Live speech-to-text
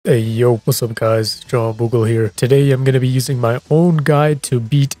Hey yo, what's up guys, John Boogle here. Today I'm going to be using my own guide to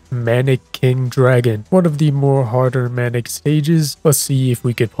beat Manic King Dragon, one of the more harder Manic stages. Let's see if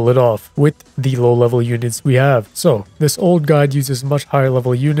we could pull it off with the low level units we have. So this old guide uses much higher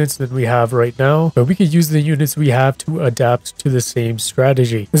level units than we have right now, but we could use the units we have to adapt to the same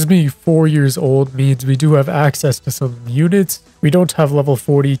strategy. This being 4 years old means we do have access to some units. We don't have level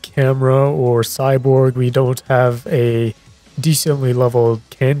 40 camera or cyborg. We don't have a decently leveled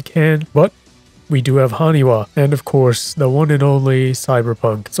can, but we do have Haniwa, and of course the one and only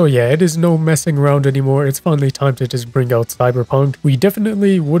Cyberpunk. So yeah, it is no messing around anymore. It's finally time to just bring out Cyberpunk. We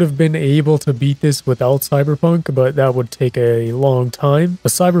definitely would have been able to beat this without Cyberpunk, but that would take a long time.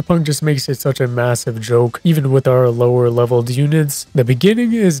 But Cyberpunk just makes it such a massive joke, even with our lower leveled units. The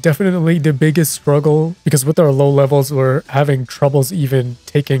beginning is definitely the biggest struggle, because with our low levels we're having troubles even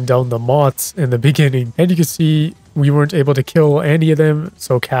taking down the mods in the beginning. And you can see we weren't able to kill any of them,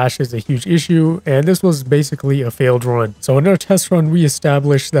 so cash is a huge issue, and this was basically a failed run. So in our test run, we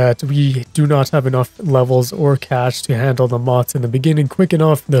established that we do not have enough levels or cash to handle the mods in the beginning quick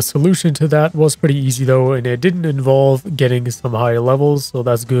enough. The solution to that was pretty easy though, and it didn't involve getting some higher levels, so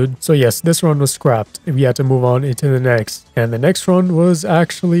that's good. So yes, this run was scrapped, and we had to move on into the next. And the next run was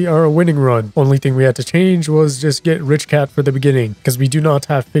actually our winning run. Only thing we had to change was just get Rich Cat for the beginning, because we do not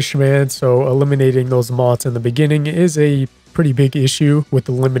have Fishman, so eliminating those mods in the beginning is a pretty big issue with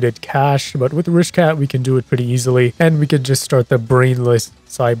the limited cash, but with Rich Cat we can do it pretty easily, and we can just start the brainless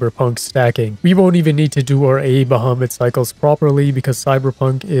Cyberpunk stacking. We won't even need to do our A Bahamut cycles properly, because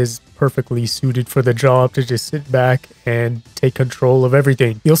Cyberpunk is perfectly suited for the job to just sit back and take control of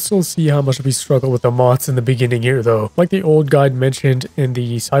everything. You'll still see how much we struggle with the mods in the beginning here though. Like the old guide mentioned in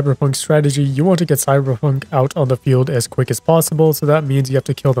the Cyberpunk strategy, you want to get Cyberpunk out on the field as quick as possible, so that means you have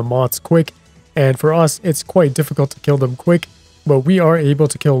to kill the mods quick. And for us, it's quite difficult to kill them quick, but we are able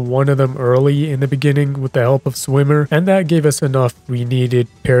to kill one of them early in the beginning with the help of Swimmer, and that gave us enough we needed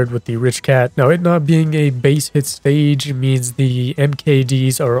paired with the Rich Cat. Now, it not being a base hit stage means the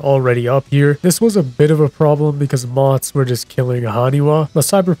MKDs are already up here. This was a bit of a problem because mods were just killing Haniwa, but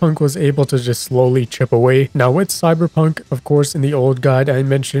Cyberpunk was able to just slowly chip away. Now with Cyberpunk, of course, in the old guide, I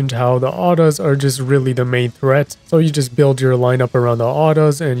mentioned how the autos are just really the main threat. So you just build your lineup around the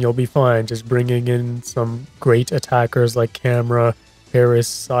autos and you'll be fine, just bringing in some great attackers like Camera,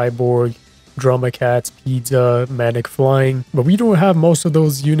 Paris, Cyborg, Drama Cats, Pizza, Manic Flying. But we don't have most of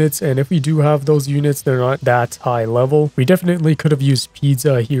those units, and if we do have those units, they're not that high level. We definitely could have used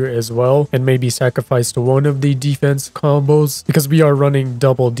Pizza here as well, and maybe sacrificed one of the defense combos, because we are running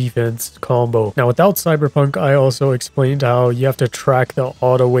double defense combo. Now without Cyberpunk, I also explained how you have to track the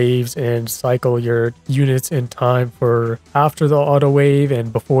auto waves and cycle your units in time for after the auto wave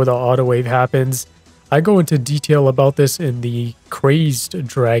and before the auto wave happens. I go into detail about this in the Crazed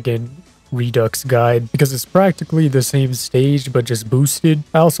Dragon Redux guide, because it's practically the same stage but just boosted.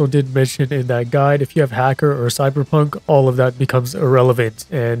 I also did mention in that guide, if you have Hacker or Cyberpunk, all of that becomes irrelevant,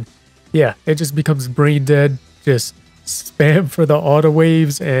 and yeah, it just becomes brain dead. Just spam for the auto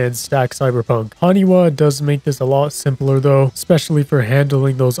waves and stack Cyberpunk. Haniwa does make this a lot simpler though, especially for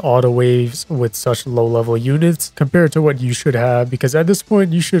handling those auto waves with such low level units compared to what you should have, because at this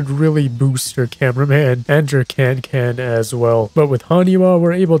point you should really boost your cameraman and your can as well. But with Haniwa,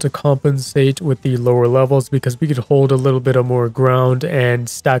 we're able to compensate with the lower levels because we could hold a little bit of more ground and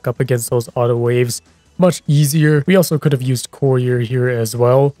stack up against those auto waves much easier. We also could have used Courier here as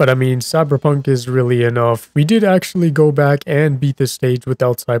well, but I mean, Cyberpunk is really enough. We did actually go back and beat the stage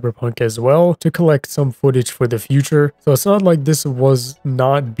without Cyberpunk as well to collect some footage for the future. So it's not like this was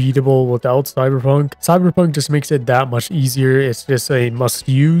not beatable without Cyberpunk. Cyberpunk just makes it that much easier. It's just a must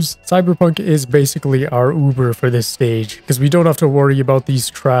use. Cyberpunk is basically our Uber for this stage, because we don't have to worry about these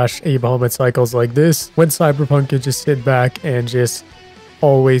trash A Bahamut cycles like this. When Cyberpunk can just sit back and just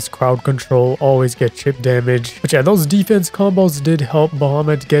always crowd control, always get chip damage. But yeah, those defense combos did help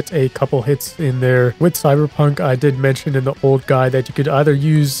Bahamut get a couple hits in there. With Cyberpunk, I did mention in the old guide that you could either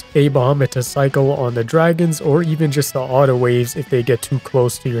use a Bahamut to cycle on the dragons, or even just the auto waves if they get too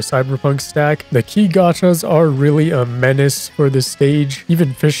close to your Cyberpunk stack. The key gachas are really a menace for this stage.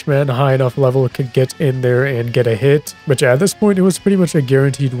 Even Fishman high enough level could get in there and get a hit. But yeah, at this point it was pretty much a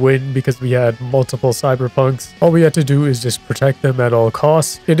guaranteed win because we had multiple Cyberpunks. All we had to do is just protect them at all costs.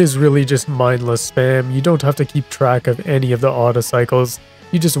 It is really just mindless spam. You don't have to keep track of any of the auto cycles.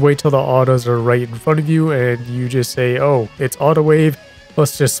 You just wait till the autos are right in front of you and you just say, oh, it's auto wave,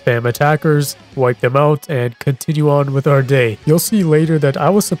 Let's just spam attackers, wipe them out, and continue on with our day. You'll see later that I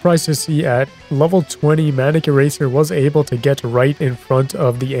was surprised to see at level 20, Manic Eraser was able to get right in front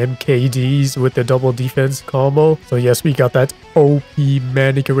of the MKDs with the double defense combo. So yes, we got that OP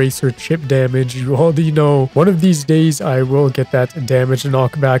Manic Eraser chip damage. You already know. One of these days, I will get that damage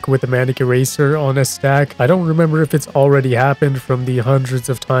knockback with the Manic Eraser on a stack. I don't remember if it's already happened from the hundreds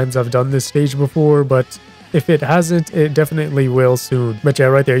of times I've done this stage before, but if it hasn't, it definitely will soon. But yeah,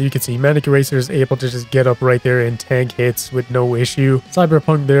 right there, you can see Manic Eraser is able to just get up right there and tank hits with no issue.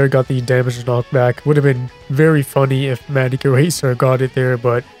 Cyberpunk there got the damage knockback. Would have been very funny if Manic Eraser got it there,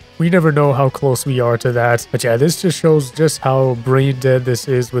 but we never know how close we are to that. But yeah, this just shows just how brain dead this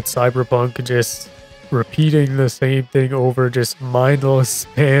is with Cyberpunk, just repeating the same thing over, just mindless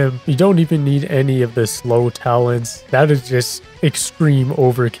spam. You don't even need any of the slow talents. That is just extreme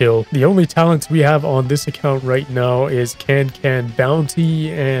overkill. The only talents we have on this account right now is Can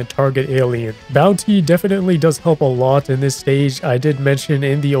Bounty and Target Alien. Bounty definitely does help a lot in this stage. I did mention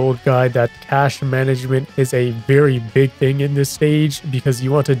in the old guide that cash management is a very big thing in this stage because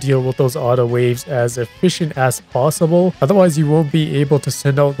you want to deal with those auto waves as efficient as possible. Otherwise, you won't be able to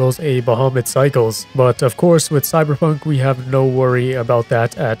send out those A Bahamut cycles. But of course, with Cyberpunk, we have no worry about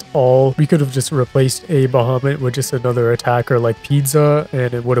that at all. We could have just replaced A Bahamut with just another attacker like Pizza,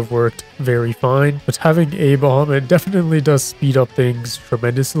 and it would have worked very fine. But having A Bahamut definitely does speed up things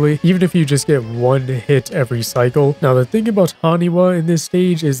tremendously, even if you just get one hit every cycle. Now, the thing about Haniwa in this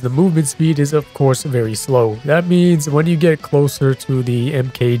stage is the movement speed is of course very slow. That means when you get closer to the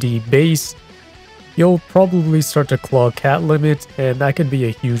MKD base, you'll probably start to clog cat limit, and that can be a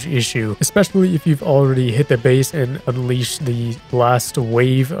huge issue, especially if you've already hit the base and unleashed the last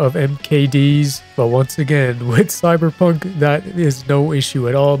wave of MKDs. But once again, with Cyberpunk, that is no issue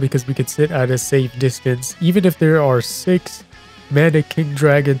at all because we can sit at a safe distance. Even if there are 6 Manic King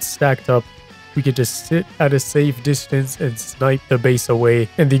Dragons stacked up, we could just sit at a safe distance and snipe the base away.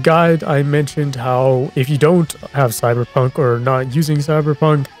 In the guide, I mentioned how if you don't have Cyberpunk or not using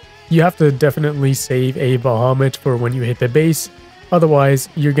Cyberpunk, you have to definitely save A Bahamut for when you hit the base. Otherwise,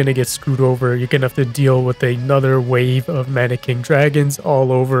 you're gonna get screwed over. You're gonna have to deal with another wave of Manic King Dragons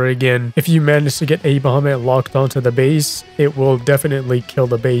all over again. If you manage to get A Bahamut locked onto the base, it will definitely kill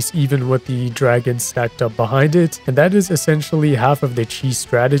the base even with the dragons stacked up behind it. And that is essentially half of the cheese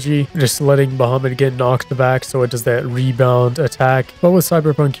strategy. Just letting Bahamut get knocked back so it does that rebound attack. But with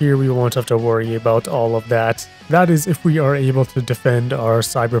Cyberpunk here, we won't have to worry about all of that. That is if we are able to defend our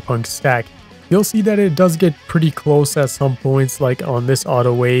Cyberpunk stack. You'll see that it does get pretty close at some points, like on this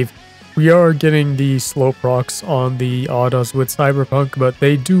auto wave. We are getting the slow procs on the autos with Cyberpunk, but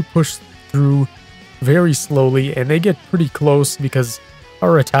they do push through very slowly and they get pretty close because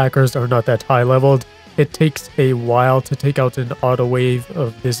our attackers are not that high leveled. It takes a while to take out an auto wave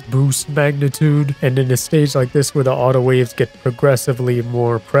of this boost magnitude, and in a stage like this where the auto waves get progressively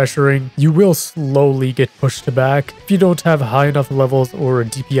more pressuring, you will slowly get pushed back if you don't have high enough levels or a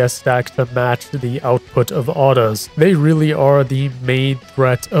DPS stack to match the output of autos. They really are the main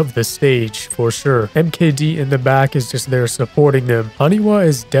threat of the stage for sure. MKD in the back is just there supporting them. Haniwa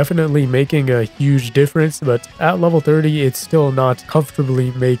is definitely making a huge difference, but at level 30 it's still not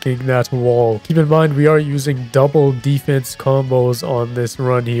comfortably making that wall. Keep in mind we are using double defense combos on this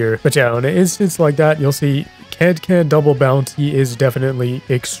run here. But yeah, on an instance like that, you'll see Can double bounty is definitely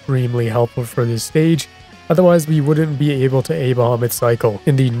extremely helpful for this stage. Otherwise, we wouldn't be able to A Bahamut cycle.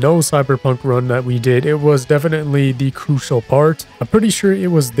 In the no Cyberpunk run that we did, it was definitely the crucial part. I'm pretty sure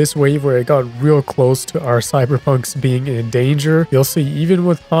it was this wave where it got real close to our Cyberpunks being in danger. You'll see even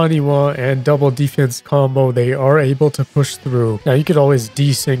with Haniwa and double defense combo, they are able to push through. Now, you could always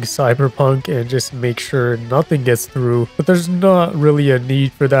desync Cyberpunk and just make sure nothing gets through, but there's not really a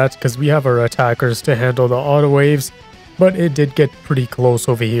need for that because we have our attackers to handle the auto waves. But it did get pretty close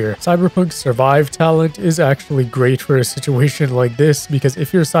over here. Cyberpunk's survive talent is actually great for a situation like this because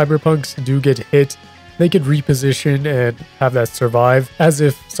if your Cyberpunks do get hit, they could reposition and have that survive as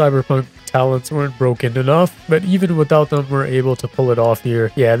if Cyberpunk talents weren't broken enough, but even without them, we're able to pull it off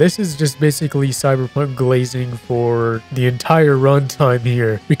here. Yeah, this is just basically Cyberpunk glazing for the entire runtime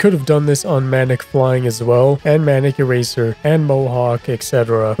here. We could have done this on Manic Flying as well, and Manic Eraser, and Mohawk,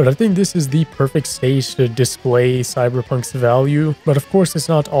 etc. But I think this is the perfect stage to display Cyberpunk's value. But of course, it's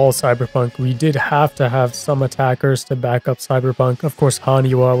not all Cyberpunk. We did have to have some attackers to back up Cyberpunk. Of course,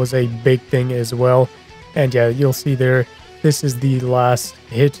 Haniwa was a big thing as well. And yeah, you'll see there, this is the last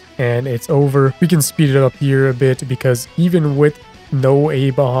hit and it's over. We can speed it up here a bit because even with no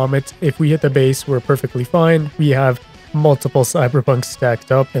A Bahamut, if we hit the base, we're perfectly fine. We have multiple Cyberpunks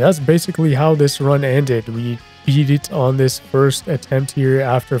stacked up, and that's basically how this run ended. We beat it on this first attempt here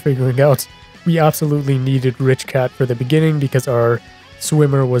after figuring out we absolutely needed Rich Cat for the beginning because our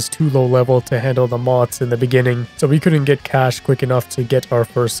swimmer was too low level to handle the mods in the beginning, so we couldn't get cash quick enough to get our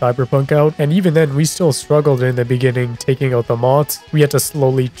first Cyberpunk out. And even then, we still struggled in the beginning taking out the mods. We had to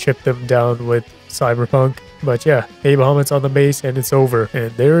slowly chip them down with Cyberpunk. But yeah, hey Bahamut's on the base and it's over. And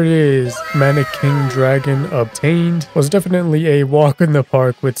there it is. Manic King Dragon obtained. Was definitely a walk in the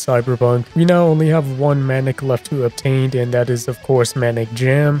park with Cyberpunk. We now only have one Manic left to obtain, and that is of course Manic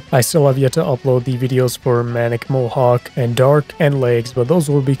Jam. I still have yet to upload the videos for Manic Mohawk and Dark and Legs, but those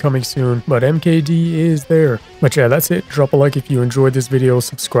will be coming soon. But MKD is there. But yeah, that's it. Drop a like if you enjoyed this video.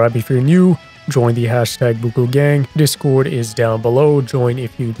 Subscribe if you're new. Join the hashtag Boogle gang. Discord is down below. Join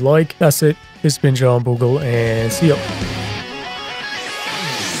if you'd like. That's it. It's been John Boogle, and see ya.